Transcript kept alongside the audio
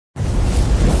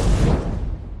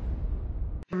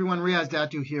everyone, Riyaz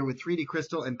Datu here with 3D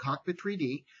Crystal and Cockpit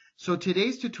 3D. So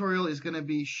today's tutorial is going to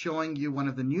be showing you one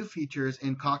of the new features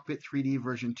in Cockpit 3D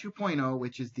version 2.0,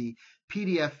 which is the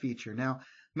PDF feature. Now,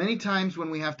 many times when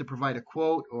we have to provide a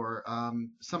quote or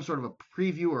some sort of a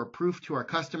preview or a proof to our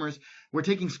customers, we're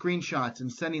taking screenshots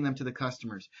and sending them to the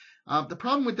customers. The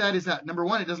problem with that is that, number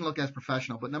one, it doesn't look as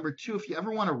professional. But number two, if you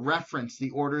ever want to reference the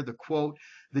order, the quote,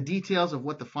 the details of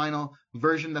what the final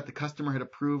version that the customer had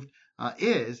approved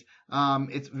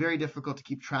it's very difficult to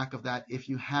keep track of that if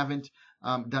you haven't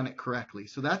done it correctly.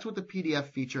 So that's what the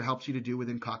PDF feature helps you to do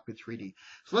within Cockpit 3D.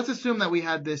 So let's assume that we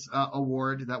had this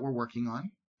award that we're working on,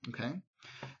 okay?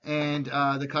 And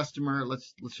the customer,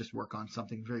 let's just work on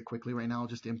something very quickly right now. I'll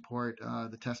just import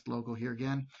the test logo here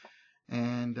again.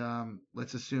 And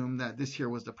let's assume that this here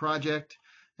was the project.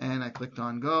 And I clicked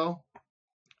on Go.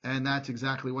 And that's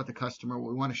exactly what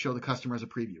we want to show the customer as a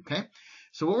preview, okay?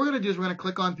 So what we're going to do is we're going to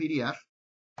click on PDF.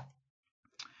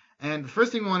 And the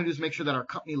first thing we want to do is make sure that our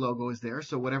company logo is there.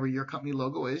 So whatever your company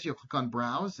logo is, you'll click on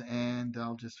Browse, and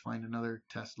I'll just find another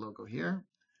test logo here.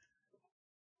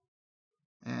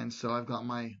 And so I've got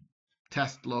my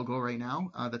test logo right now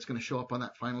that's going to show up on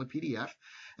that final PDF.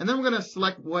 And then we're going to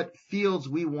select what fields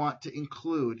we want to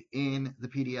include in the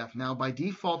PDF. Now, by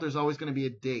default, there's always going to be a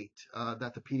date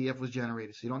that the PDF was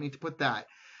generated, so you don't need to put that.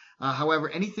 However,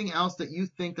 anything else that you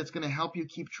think that's going to help you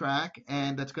keep track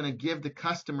and that's going to give the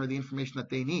customer the information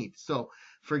that they need. So,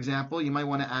 for example, you might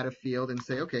want to add a field and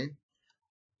say, okay,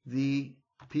 the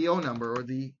PO number or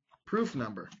the proof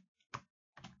number.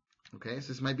 Okay, so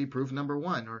this might be proof number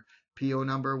 1 or PO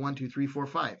number 1, 2, 3, 4,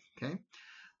 5. Okay.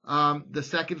 The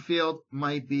second field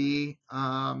might be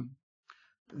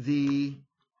the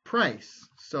price.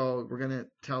 So we're going to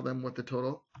tell them what the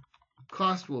total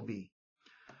cost will be.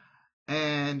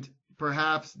 And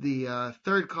perhaps the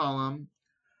third column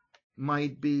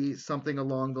might be something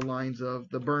along the lines of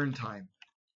the burn time.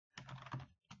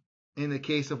 In the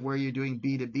case of where you're doing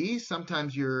B2B,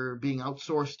 sometimes you're being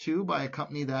outsourced to by a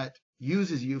company that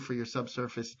uses you for your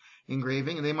subsurface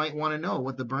engraving, and they might want to know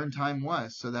what the burn time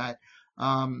was so that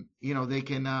they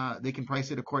can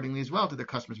price it accordingly as well to their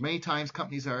customers. Many times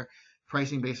companies are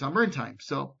pricing based on burn time,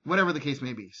 so whatever the case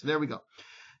may be. So there we go.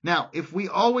 Now, if we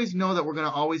always know that we're going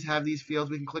to always have these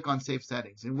fields, we can click on Save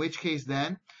Settings, in which case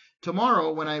then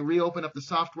tomorrow when I reopen up the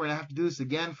software and I have to do this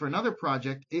again for another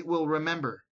project, it will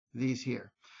remember these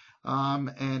here.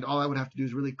 And all I would have to do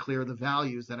is really clear the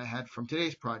values that I had from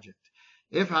today's project.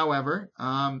 If, however,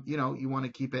 you want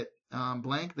to keep it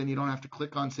blank, then you don't have to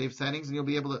click on Save Settings, and you'll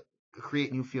be able to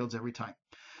create new fields every time.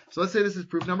 So let's say this is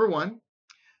proof number 1.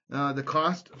 The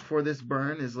cost for this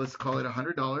burn is, let's call it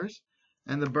 $100.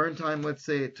 And the burn time, let's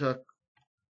say it took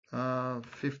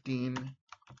 15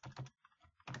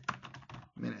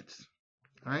 minutes.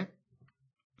 All right.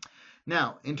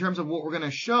 Now, in terms of what we're going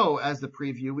to show as the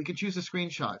preview, we can choose a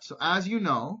screenshot. So as you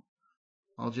know,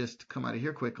 I'll just come out of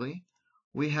here quickly.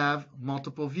 We have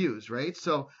multiple views, right?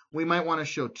 So we might want to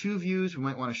show 2 views. We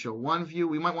might want to show 1 view.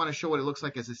 We might want to show what it looks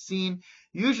like as a scene.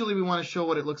 Usually we want to show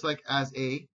what it looks like as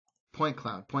a point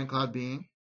cloud. Point cloud being,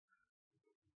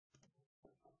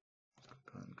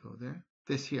 go there,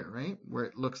 this here, right? Where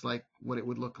it looks like what it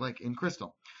would look like in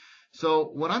Crystal. So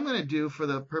what I'm going to do for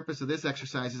the purpose of this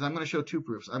exercise is I'm going to show 2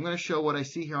 proofs. I'm going to show what I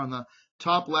see here on the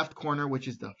top left corner, which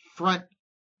is the front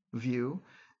view.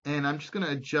 And I'm just going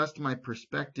to adjust my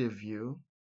perspective view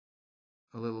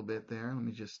a little bit there. Let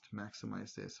me just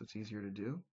maximize this so it's easier to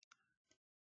do.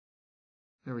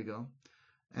 There we go.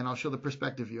 And I'll show the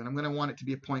perspective view. And I'm going to want it to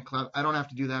be a point cloud. I don't have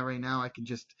to do that right now. I can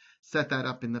just set that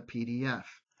up in the PDF.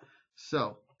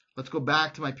 So let's go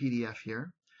back to my PDF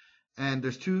here. And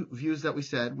there's 2 views that we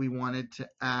said. We wanted to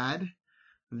add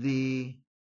the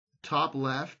top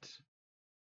left.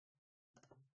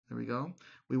 There we go.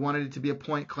 We wanted it to be a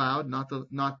point cloud, not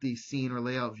the scene or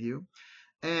layout view.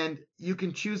 And you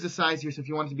can choose the size here. So if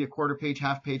you want it to be a quarter page,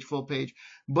 half page, full page,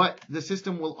 but the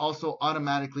system will also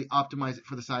automatically optimize it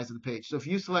for the size of the page. So if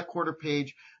you select quarter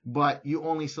page, but you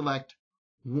only select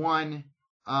one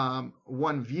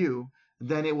view,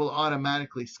 then it will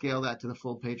automatically scale that to the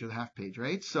full page or the half page,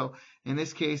 right? So in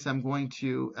this case, I'm going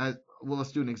to, well,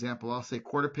 let's do an example. I'll say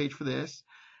quarter page for this,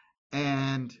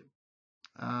 and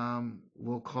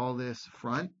we'll call this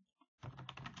front.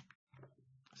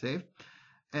 Save.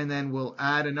 And then we'll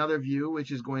add another view,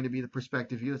 which is going to be the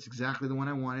perspective view. That's exactly the one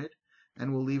I wanted.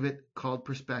 And we'll leave it called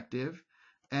perspective.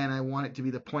 And I want it to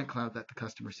be the point cloud that the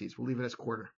customer sees. We'll leave it as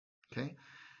quarter. Okay.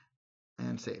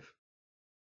 And save.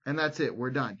 And that's it.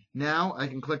 We're done. Now I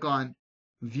can click on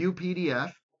View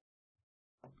PDF.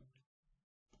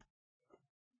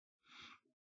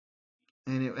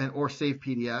 or save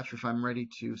PDF if I'm ready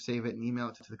to save it and email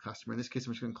it to the customer. In this case,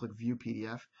 I'm just going to click View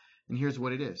PDF, and here's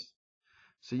what it is.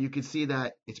 So you can see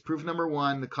that it's proof number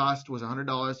 1. The cost was $100.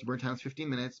 The burn time is 15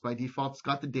 minutes. By default, it's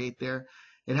got the date there.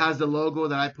 It has the logo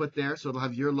that I put there, so it'll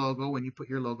have your logo when you put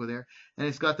your logo there. And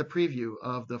it's got the preview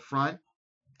of the front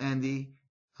and the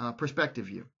perspective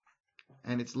view.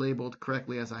 And it's labeled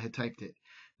correctly as I had typed it.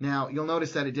 Now, you'll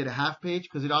notice that it did a half page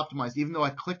because it optimized, even though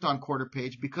I clicked on quarter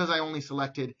page, because I only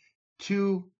selected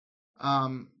two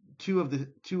of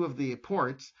the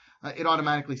ports, it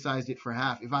automatically sized it for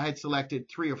half. If I had selected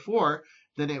 3 or 4,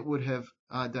 then it would have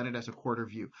done it as a quarter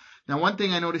view. Now, one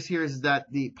thing I notice here is that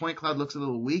the point cloud looks a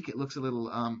little weak. It looks a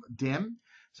little dim.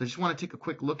 So I just want to take a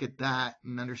quick look at that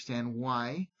and understand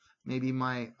why. Maybe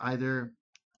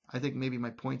I think maybe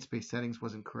my point space settings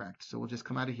wasn't correct. So we'll just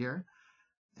come out of here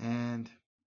and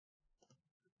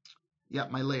yeah,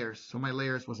 my layers. So my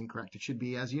layers wasn't correct. It should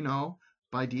be, as you know,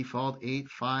 by default 8,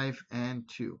 5, and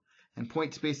 2. And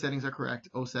point space settings are correct,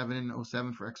 07 and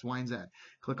 07 for X, Y, and Z.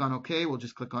 Click on OK. We'll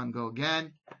just click on Go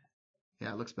again.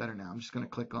 Yeah, it looks better now. I'm just going to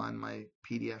click on my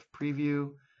PDF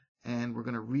preview, and we're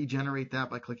going to regenerate that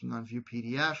by clicking on View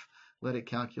PDF. Let it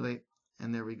calculate,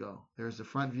 and there we go. There's the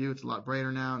front view. It's a lot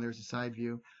brighter now, and there's the side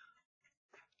view.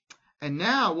 And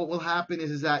now what will happen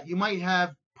is that you might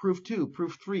have proof 2,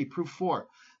 proof 3, proof 4.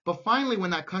 But finally,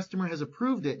 when that customer has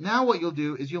approved it, now what you'll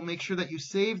do is you'll make sure that you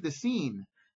save the scene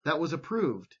that was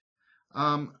approved.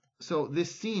 So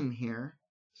this scene here,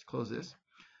 let's close this,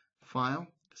 File,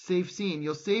 Save Scene.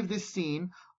 You'll save this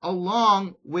scene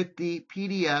along with the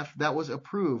PDF that was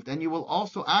approved. And you will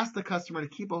also ask the customer to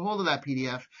keep a hold of that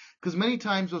PDF, because many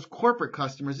times those corporate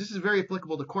customers, this is very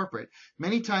applicable to corporate,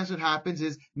 many times what happens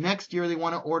is next year they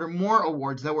want to order more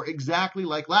awards that were exactly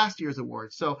like last year's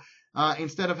awards. So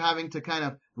instead of having to kind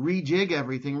of rejig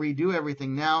everything, redo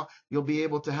everything, now you'll be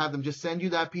able to have them just send you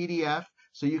that PDF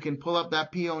so you can pull up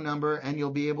that PO number, and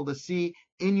you'll be able to see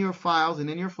in your files and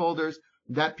in your folders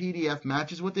that PDF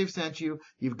matches what they've sent you.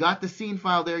 You've got the scene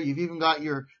file there. You've even got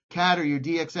your CAD or your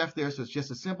DXF there. So it's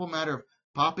just a simple matter of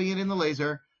popping it in the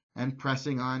laser and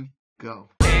pressing on Go.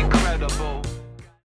 Incredible.